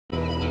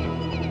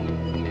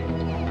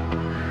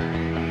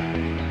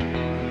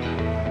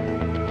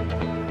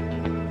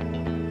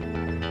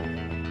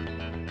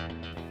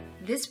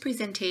This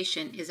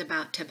presentation is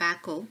about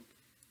tobacco,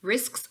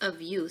 risks of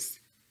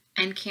use,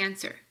 and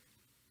cancer,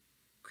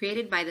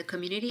 created by the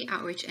Community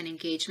Outreach and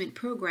Engagement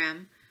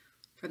Program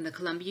from the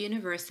Columbia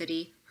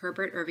University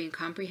Herbert Irving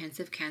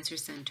Comprehensive Cancer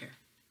Center.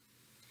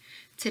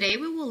 Today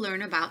we will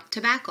learn about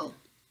tobacco,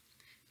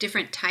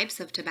 different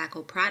types of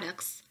tobacco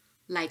products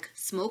like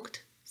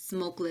smoked,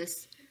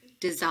 smokeless,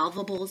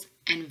 dissolvables,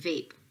 and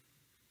vape.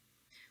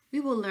 We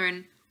will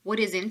learn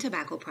what is in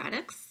tobacco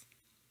products,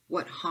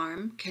 what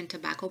harm can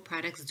tobacco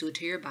products do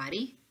to your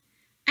body,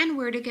 and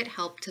where to get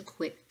help to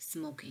quit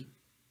smoking.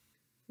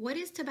 What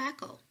is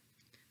tobacco?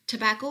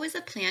 Tobacco is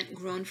a plant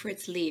grown for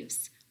its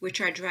leaves, which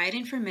are dried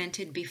and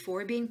fermented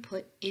before being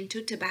put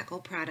into tobacco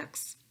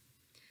products.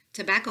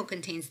 Tobacco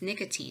contains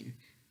nicotine,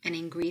 an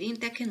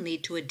ingredient that can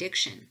lead to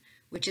addiction,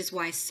 which is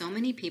why so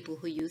many people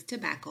who use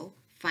tobacco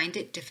find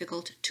it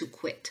difficult to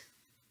quit.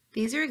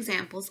 These are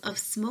examples of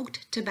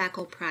smoked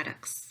tobacco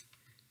products.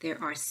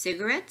 There are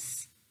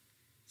cigarettes,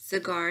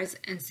 cigars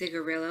and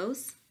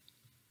cigarillos,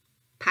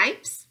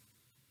 pipes,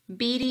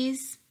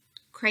 beedies,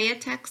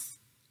 Kreatex,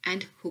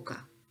 and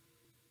hookah.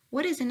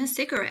 What is in a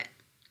cigarette?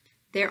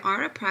 There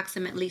are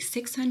approximately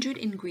 600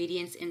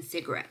 ingredients in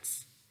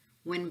cigarettes.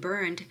 When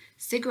burned,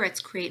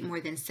 cigarettes create more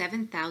than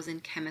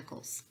 7,000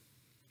 chemicals.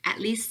 At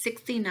least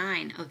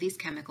 69 of these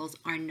chemicals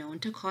are known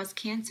to cause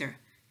cancer,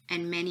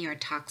 and many are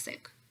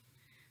toxic.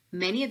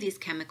 Many of these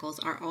chemicals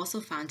are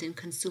also found in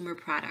consumer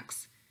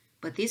products,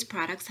 but these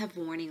products have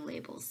warning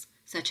labels,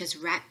 such as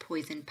rat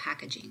poison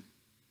packaging.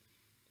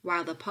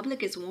 While the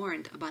public is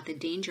warned about the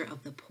danger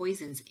of the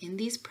poisons in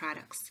these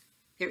products,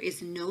 there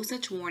is no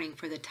such warning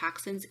for the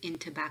toxins in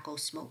tobacco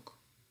smoke.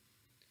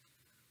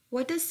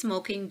 What does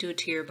smoking do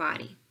to your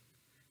body?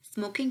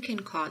 Smoking can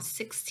cause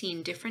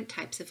 16 different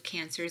types of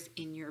cancers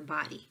in your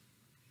body,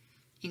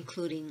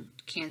 including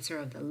cancer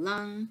of the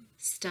lung,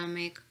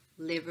 stomach,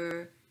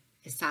 liver,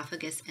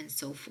 esophagus, and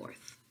so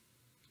forth.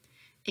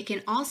 It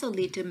can also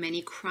lead to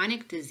many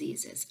chronic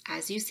diseases,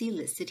 as you see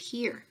listed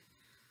here,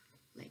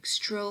 like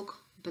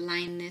stroke,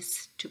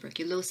 blindness,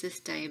 tuberculosis,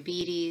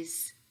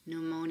 diabetes,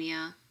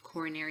 pneumonia,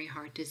 coronary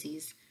heart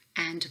disease,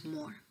 and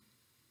more.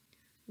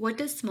 What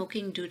does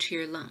smoking do to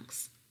your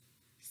lungs?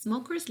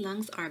 Smokers'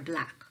 lungs are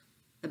black.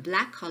 The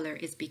black color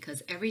is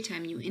because every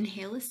time you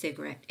inhale a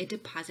cigarette, it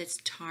deposits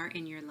tar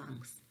in your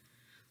lungs.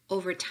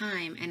 Over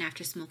time, and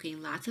after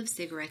smoking lots of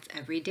cigarettes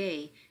every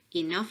day,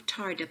 enough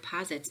tar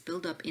deposits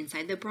build up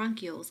inside the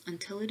bronchioles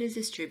until it is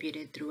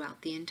distributed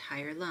throughout the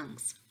entire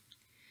lungs.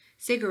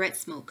 Cigarette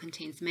smoke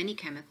contains many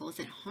chemicals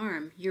that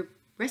harm your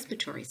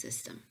respiratory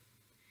system.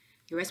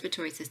 Your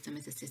respiratory system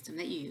is a system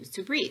that you use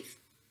to breathe.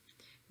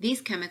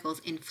 These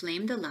chemicals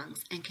inflame the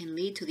lungs and can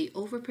lead to the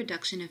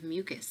overproduction of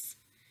mucus.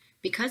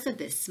 Because of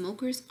this,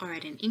 smokers are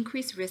at an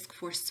increased risk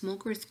for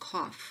smoker's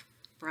cough,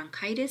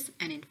 bronchitis,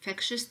 and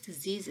infectious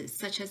diseases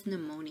such as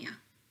pneumonia.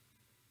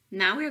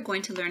 Now we are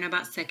going to learn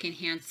about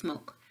secondhand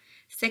smoke.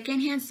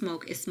 Secondhand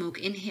smoke is smoke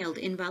inhaled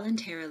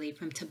involuntarily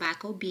from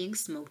tobacco being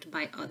smoked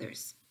by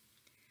others.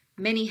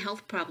 Many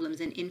health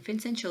problems in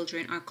infants and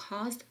children are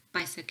caused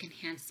by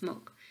secondhand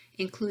smoke,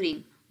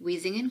 including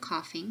wheezing and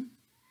coughing,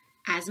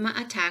 asthma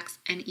attacks,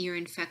 and ear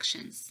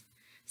infections.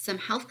 Some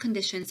health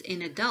conditions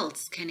in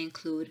adults can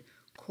include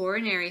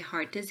coronary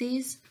heart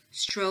disease,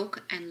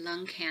 stroke, and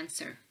lung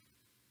cancer.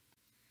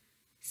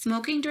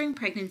 Smoking during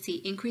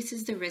pregnancy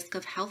increases the risk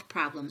of health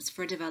problems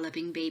for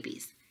developing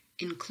babies,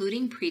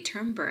 including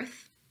preterm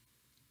birth,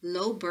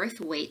 low birth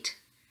weight,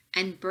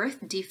 and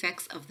birth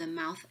defects of the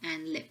mouth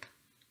and lip.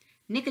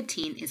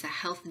 Nicotine is a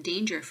health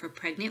danger for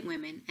pregnant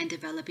women and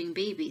developing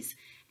babies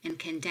and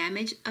can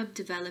damage a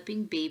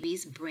developing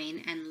baby's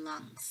brain and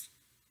lungs.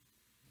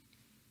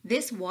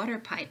 This water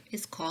pipe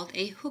is called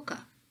a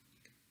hookah.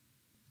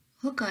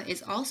 Hookah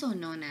is also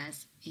known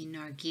as a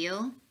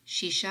nargile,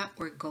 shisha,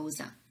 or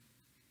goza.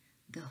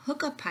 The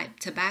hookah pipe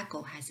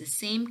tobacco has the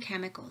same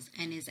chemicals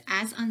and is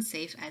as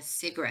unsafe as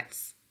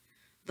cigarettes.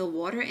 The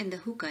water in the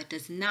hookah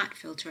does not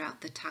filter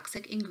out the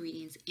toxic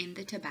ingredients in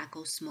the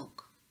tobacco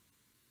smoke.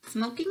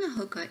 Smoking a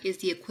hookah is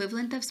the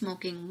equivalent of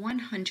smoking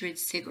 100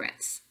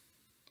 cigarettes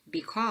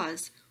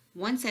because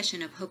one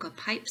session of hookah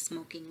pipe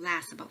smoking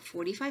lasts about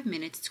 45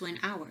 minutes to an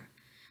hour,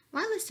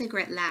 while a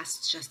cigarette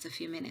lasts just a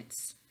few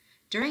minutes.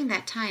 During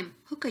that time,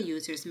 hookah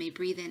users may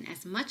breathe in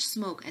as much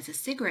smoke as a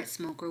cigarette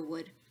smoker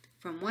would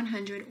from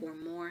 100 or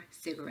more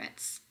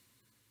cigarettes.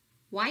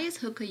 Why is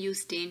hookah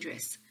use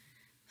dangerous?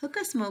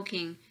 Hookah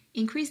smoking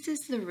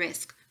increases the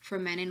risk for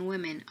men and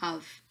women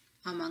of,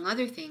 among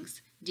other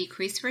things,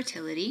 decreased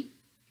fertility,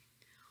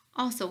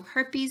 also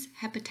herpes,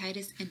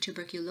 hepatitis, and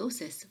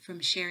tuberculosis from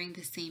sharing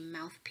the same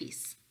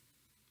mouthpiece.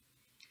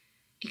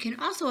 It can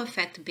also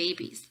affect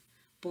babies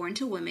born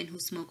to women who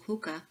smoke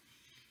hookah.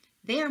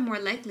 They are more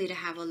likely to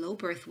have a low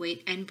birth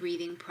weight and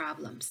breathing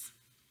problems.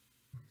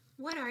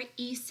 What are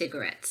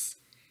e-cigarettes?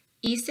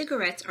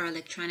 E-cigarettes are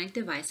electronic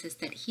devices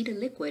that heat a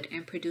liquid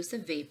and produce a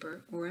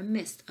vapor or a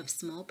mist of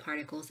small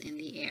particles in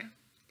the air.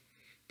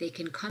 They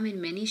can come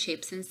in many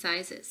shapes and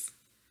sizes.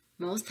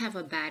 Most have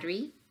a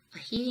battery, a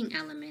heating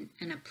element,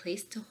 and a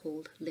place to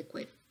hold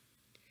liquid.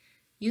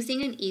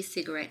 Using an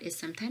e-cigarette is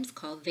sometimes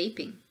called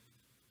vaping.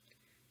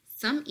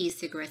 Some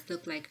e-cigarettes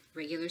look like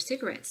regular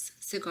cigarettes,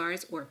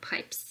 cigars, or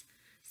pipes.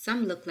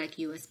 Some look like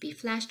USB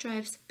flash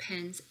drives,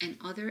 pens, and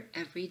other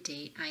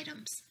everyday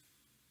items.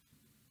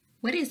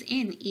 What is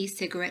in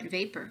e-cigarette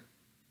vapor?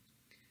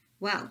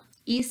 Well,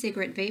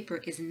 e-cigarette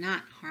vapor is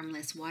not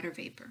harmless water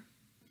vapor.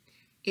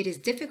 It is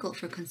difficult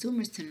for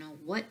consumers to know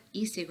what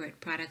e-cigarette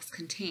products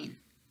contain.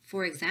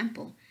 For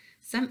example,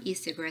 some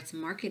e-cigarettes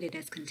marketed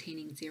as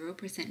containing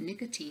 0%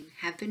 nicotine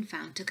have been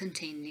found to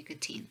contain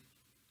nicotine.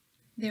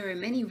 There are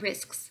many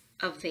risks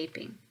of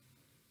vaping,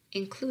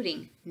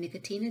 including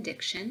nicotine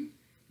addiction,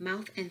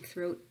 mouth and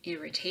throat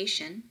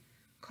irritation,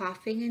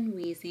 coughing and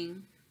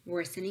wheezing,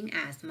 worsening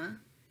asthma,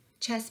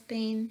 chest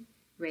pain,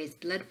 raised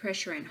blood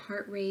pressure and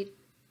heart rate,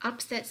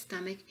 upset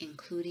stomach,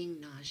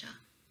 including nausea.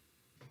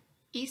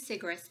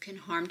 E-cigarettes can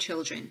harm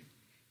children.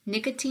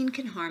 Nicotine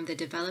can harm the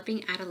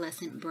developing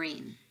adolescent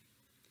brain.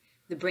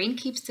 The brain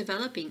keeps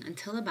developing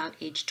until about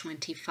age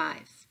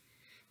 25.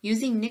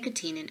 Using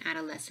nicotine in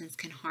adolescence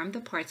can harm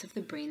the parts of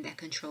the brain that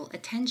control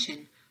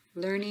attention,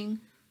 learning,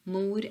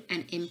 mood,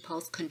 and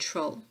impulse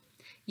control.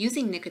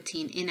 Using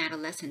nicotine in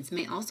adolescence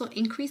may also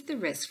increase the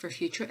risk for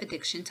future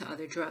addiction to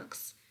other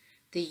drugs.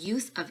 The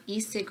use of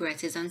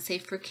e-cigarettes is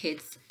unsafe for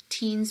kids,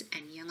 teens,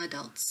 and young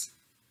adults.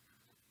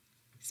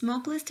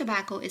 Smokeless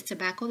tobacco is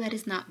tobacco that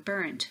is not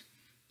burned.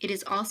 It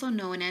is also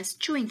known as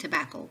chewing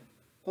tobacco,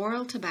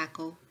 oral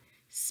tobacco,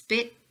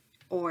 spit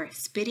or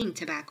spitting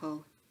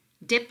tobacco,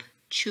 dip,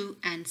 chew,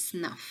 and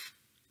snuff,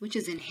 which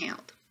is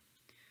inhaled.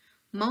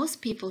 Most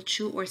people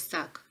chew or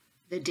suck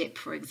the dip,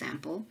 for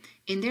example,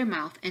 in their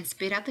mouth and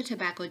spit out the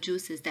tobacco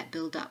juices that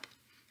build up,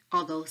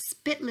 although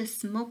spitless,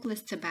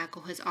 smokeless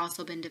tobacco has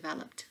also been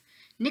developed.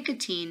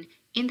 Nicotine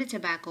in the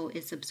tobacco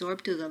is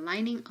absorbed through the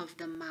lining of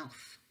the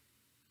mouth.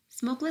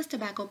 Smokeless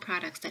tobacco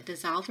products that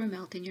dissolve or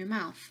melt in your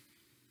mouth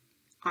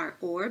are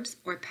orbs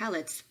or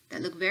pellets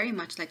that look very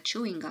much like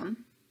chewing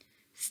gum,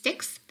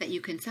 sticks that you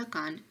can suck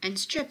on, and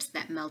strips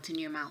that melt in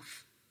your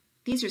mouth.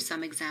 These are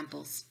some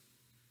examples.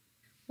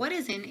 What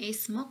is in a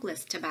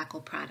smokeless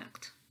tobacco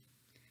product?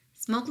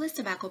 Smokeless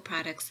tobacco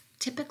products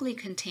typically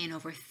contain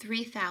over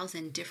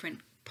 3,000 different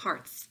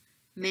parts,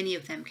 many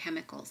of them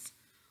chemicals.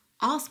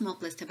 All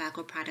smokeless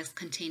tobacco products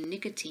contain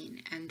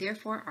nicotine and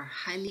therefore are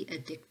highly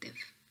addictive.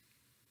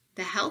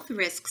 The health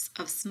risks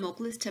of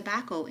smokeless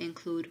tobacco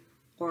include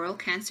oral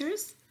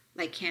cancers,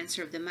 like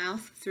cancer of the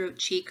mouth, throat,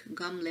 cheek,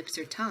 gum, lips,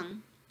 or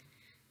tongue,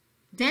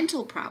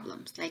 dental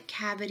problems like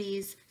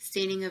cavities,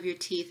 staining of your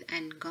teeth,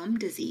 and gum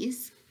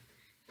disease,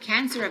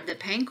 cancer of the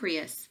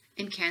pancreas,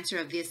 and cancer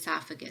of the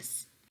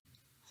esophagus.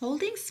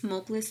 Holding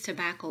smokeless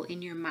tobacco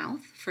in your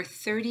mouth for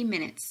 30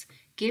 minutes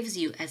gives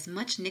you as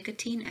much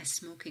nicotine as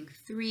smoking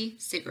 3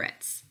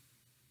 cigarettes.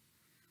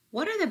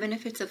 What are the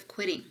benefits of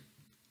quitting?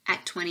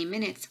 At 20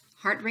 minutes,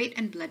 heart rate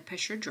and blood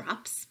pressure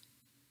drops.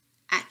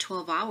 At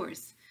 12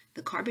 hours,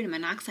 the carbon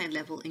monoxide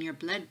level in your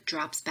blood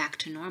drops back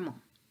to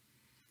normal.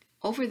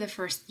 Over the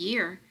first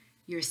year,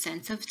 your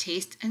sense of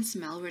taste and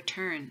smell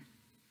return.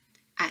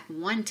 At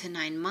 1 to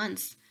 9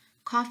 months,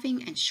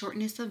 coughing and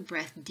shortness of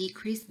breath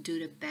decrease due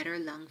to better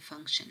lung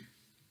function.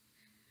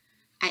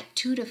 At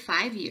 2 to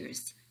 5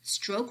 years,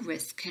 stroke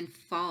risk can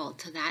fall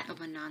to that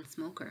of a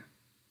non-smoker.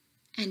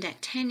 And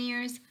at 10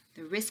 years,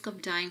 the risk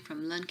of dying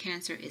from lung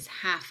cancer is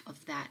half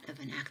of that of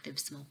an active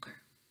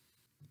smoker.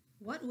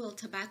 What will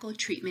tobacco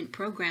treatment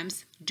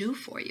programs do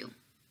for you?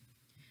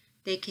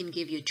 They can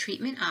give you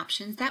treatment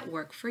options that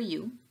work for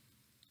you,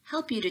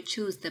 help you to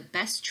choose the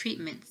best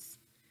treatments,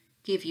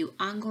 give you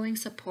ongoing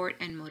support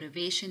and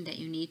motivation that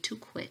you need to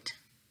quit.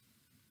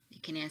 They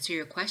can answer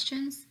your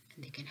questions,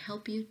 and they can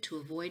help you to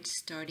avoid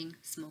starting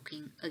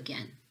smoking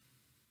again.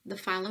 The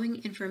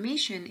following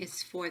information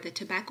is for the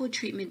tobacco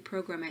treatment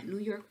program at New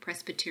York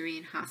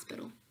Presbyterian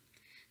Hospital.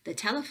 The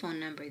telephone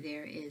number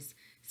there is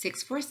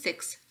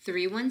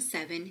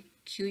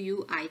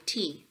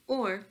 646-317-QUIT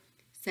or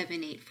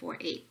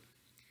 7848.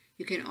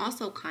 You can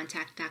also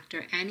contact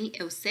Dr. Annie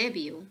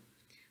Eusebio,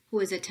 who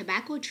is a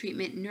tobacco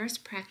treatment nurse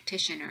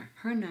practitioner.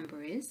 Her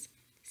number is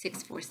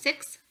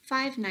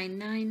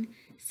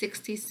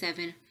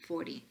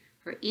 646-599-6740.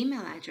 Her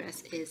email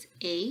address is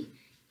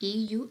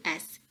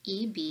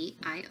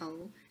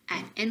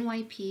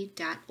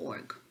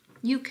aeusebio@nyp.org.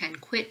 You can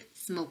quit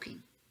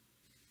smoking.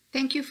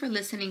 Thank you for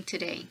listening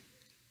today.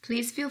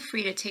 Please feel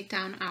free to take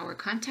down our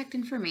contact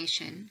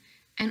information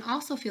and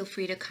also feel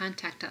free to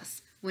contact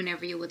us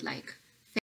whenever you would like.